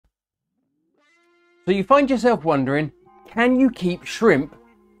So you find yourself wondering, can you keep shrimp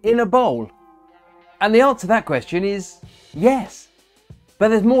in a bowl? And the answer to that question is yes. But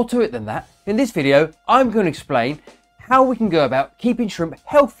there's more to it than that. In this video, I'm going to explain how we can go about keeping shrimp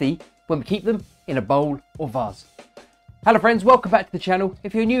healthy when we keep them in a bowl or vase. Hello friends, welcome back to the channel.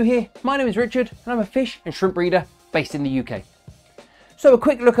 If you're new here, my name is Richard and I'm a fish and shrimp breeder based in the UK. So a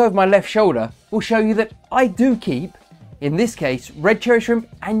quick look over my left shoulder will show you that I do keep, in this case, red cherry shrimp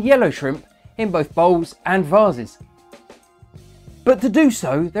and yellow shrimp in both bowls and vases. But to do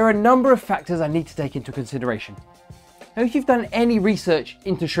so, there are a number of factors I need to take into consideration. Now, if you've done any research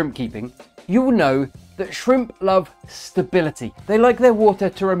into shrimp keeping, you will know that shrimp love stability. They like their water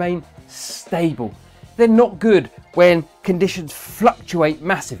to remain stable. They're not good when conditions fluctuate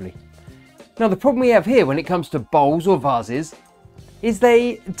massively. Now, the problem we have here when it comes to bowls or vases is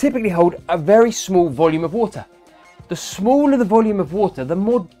they typically hold a very small volume of water. The smaller the volume of water, the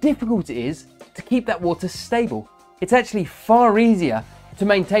more difficult it is to keep that water stable. It's actually far easier to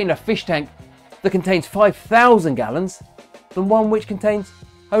maintain a fish tank that contains 5,000 gallons than one which contains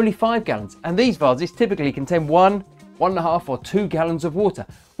only 5 gallons. And these vases typically contain 1.5 or 2 gallons of water,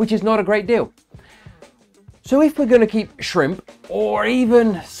 which is not a great deal. So if we're going to keep shrimp, or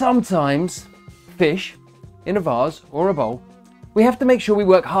even sometimes fish, in a vase or a bowl, we have to make sure we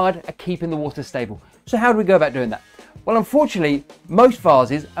work hard at keeping the water stable. So how do we go about doing that? Well, unfortunately, most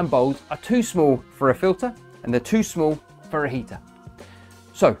vases and bowls are too small for a filter and they're too small for a heater.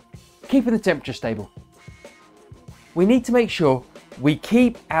 So, keeping the temperature stable. We need to make sure we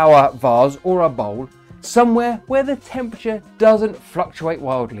keep our vase or our bowl somewhere where the temperature doesn't fluctuate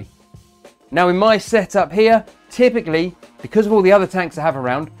wildly. Now, in my setup here, typically, because of all the other tanks I have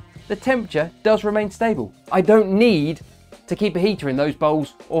around, the temperature does remain stable. I don't need to keep a heater in those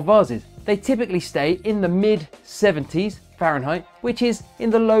bowls or vases. They typically stay in the mid 70s Fahrenheit, which is in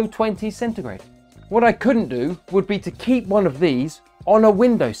the low 20s centigrade. What I couldn't do would be to keep one of these on a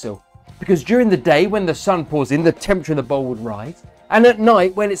windowsill, because during the day when the sun pours in, the temperature in the bowl would rise, and at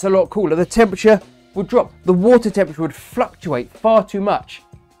night when it's a lot cooler, the temperature would drop. The water temperature would fluctuate far too much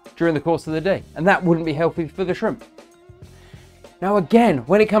during the course of the day, and that wouldn't be healthy for the shrimp. Now again,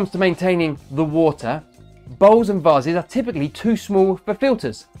 when it comes to maintaining the water, bowls and vases are typically too small for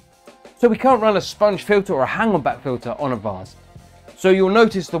filters. So we can't run a sponge filter or a hang-on back filter on a vase. So you'll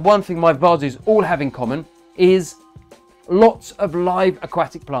notice the one thing my vases all have in common is lots of live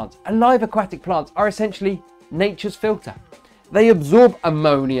aquatic plants. And live aquatic plants are essentially nature's filter. They absorb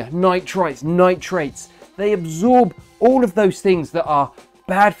ammonia, nitrites, nitrates. They absorb all of those things that are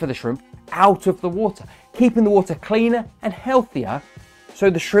bad for the shrimp out of the water, keeping the water cleaner and healthier so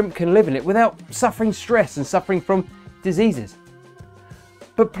the shrimp can live in it without suffering stress and suffering from diseases.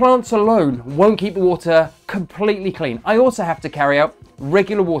 But plants alone won't keep the water completely clean. I also have to carry out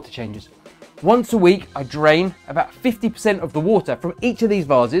regular water changes. Once a week, I drain about 50% of the water from each of these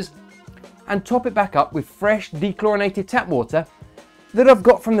vases and top it back up with fresh dechlorinated tap water that I've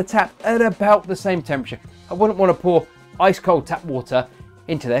got from the tap at about the same temperature. I wouldn't want to pour ice cold tap water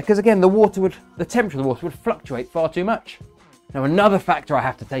into there because again, the temperature of the water would fluctuate far too much. Now, another factor I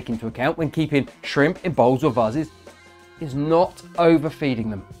have to take into account when keeping shrimp in bowls or vases is not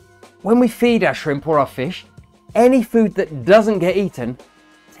overfeeding them. When we feed our shrimp or our fish, any food that doesn't get eaten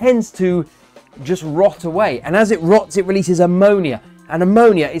tends to just rot away. And as it rots, it releases ammonia. And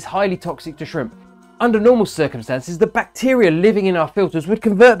ammonia is highly toxic to shrimp. Under normal circumstances, the bacteria living in our filters would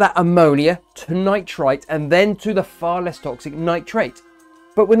convert that ammonia to nitrite and then to the far less toxic nitrate.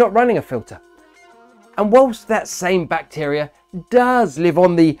 But we're not running a filter. And whilst that same bacteria does live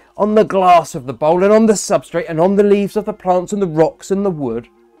on the glass of the bowl and on the substrate and on the leaves of the plants and the rocks and the wood,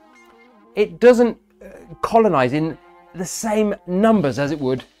 it doesn't colonize in the same numbers as it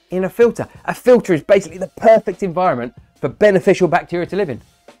would in a filter. A filter is basically the perfect environment for beneficial bacteria to live in.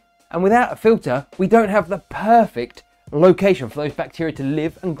 And without a filter, we don't have the perfect location for those bacteria to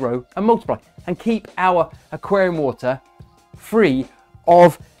live and grow and multiply and keep our aquarium water free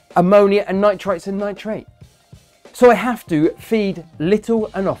of ammonia and nitrates and nitrate. So I have to feed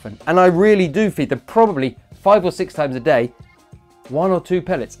little and often, and I really do feed them probably 5 or 6 times a day, 1 or 2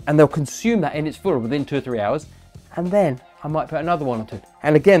 pellets, and they'll consume that in its full within 2 or 3 hours, and then I might put another 1 or 2,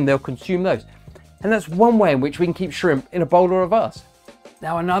 and again they'll consume those. And that's one way in which we can keep shrimp in a bowl or a vase.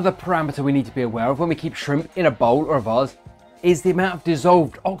 Now, another parameter we need to be aware of when we keep shrimp in a bowl or a vase is the amount of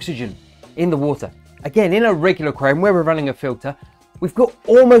dissolved oxygen in the water. Again, in a regular aquarium where we're running a filter, we've got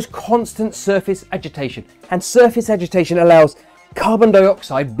almost constant surface agitation, and surface agitation allows carbon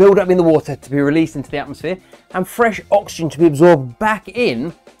dioxide build up in the water to be released into the atmosphere and fresh oxygen to be absorbed back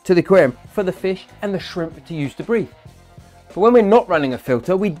in to the aquarium for the fish and the shrimp to use to breathe. But when we're not running a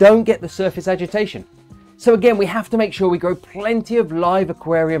filter, we don't get the surface agitation. So again, we have to make sure we grow plenty of live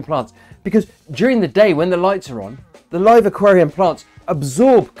aquarium plants, because during the day when the lights are on, the live aquarium plants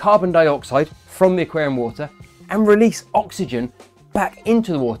absorb carbon dioxide from the aquarium water and release oxygen back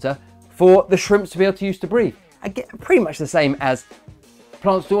into the water for the shrimps to be able to use to breathe. Again, pretty much the same as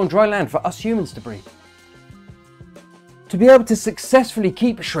plants do on dry land for us humans to breathe. To be able to successfully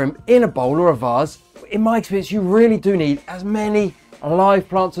keep shrimp in a bowl or a vase, in my experience, you really do need as many live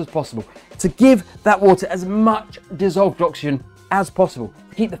plants as possible to give that water as much dissolved oxygen as possible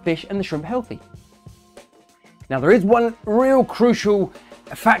to keep the fish and the shrimp healthy. Now, there is one real crucial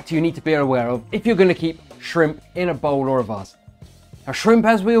factor you need to be aware of if you're going to keep shrimp in a bowl or a vase. Now, shrimp,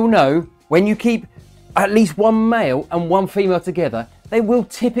 as we all know, when you keep at least one male and one female together, they will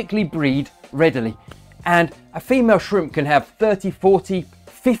typically breed readily. And a female shrimp can have 30, 40,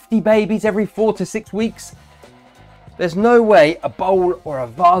 50 babies every 4 to 6 weeks. There's no way a bowl or a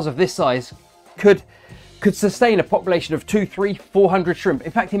vase of this size could sustain a population of 200, 300, 400 shrimp.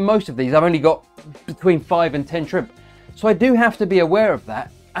 In fact, in most of these, I've only got between 5 and 10 shrimp. So I do have to be aware of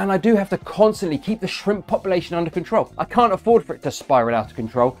that, and I do have to constantly keep the shrimp population under control. I can't afford for it to spiral out of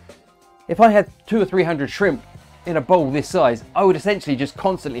control. If I had 200 or 300 shrimp in a bowl this size, I would essentially just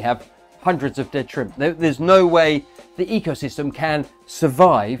constantly have hundreds of dead shrimp. There's no way the ecosystem can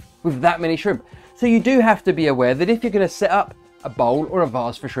survive with that many shrimp. So you do have to be aware that if you're going to set up a bowl or a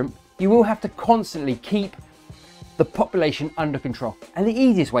vase for shrimp, you will have to constantly keep the population under control. And the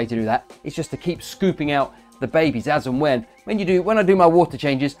easiest way to do that is just to keep scooping out the babies as and when. When I do my water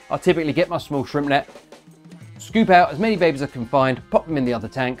changes, I'll typically get my small shrimp net, scoop out as many babies as I can find, pop them in the other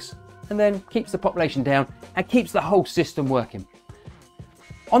tanks, and then keeps the population down and keeps the whole system working.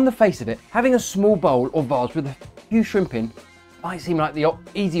 On the face of it, having a small bowl or vase with a few shrimp in might seem like the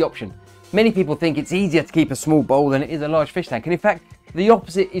easy option. Many people think it's easier to keep a small bowl than it is a large fish tank, and in fact, the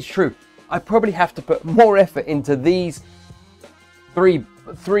opposite is true. I probably have to put more effort into these three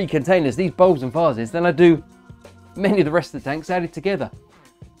containers, these bowls and vases, than I do many of the rest of the tanks added together.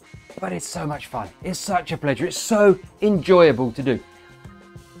 But it's so much fun. It's such a pleasure. It's so enjoyable to do.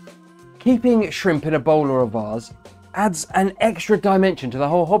 Keeping shrimp in a bowl or a vase adds an extra dimension to the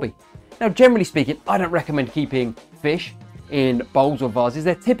whole hobby. Now, generally speaking, I don't recommend keeping fish in bowls or vases.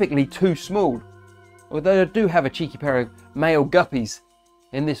 They're typically too small. Although I do have a cheeky pair of male guppies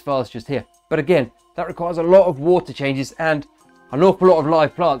in this vase just here. But again, that requires a lot of water changes and an awful lot of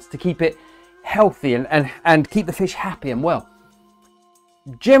live plants to keep it healthy and keep the fish happy and well.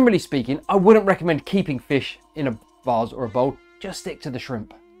 Generally speaking, I wouldn't recommend keeping fish in a vase or a bowl. Just stick to the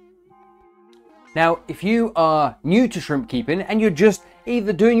shrimp. Now, if you are new to shrimp keeping and you're just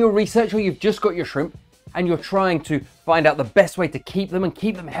either doing your research or you've just got your shrimp and you're trying to find out the best way to keep them and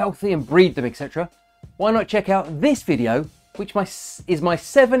keep them healthy and breed them, etc., why not check out this video, which is my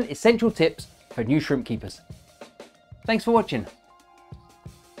 7 essential tips for new shrimp keepers. Thanks for watching.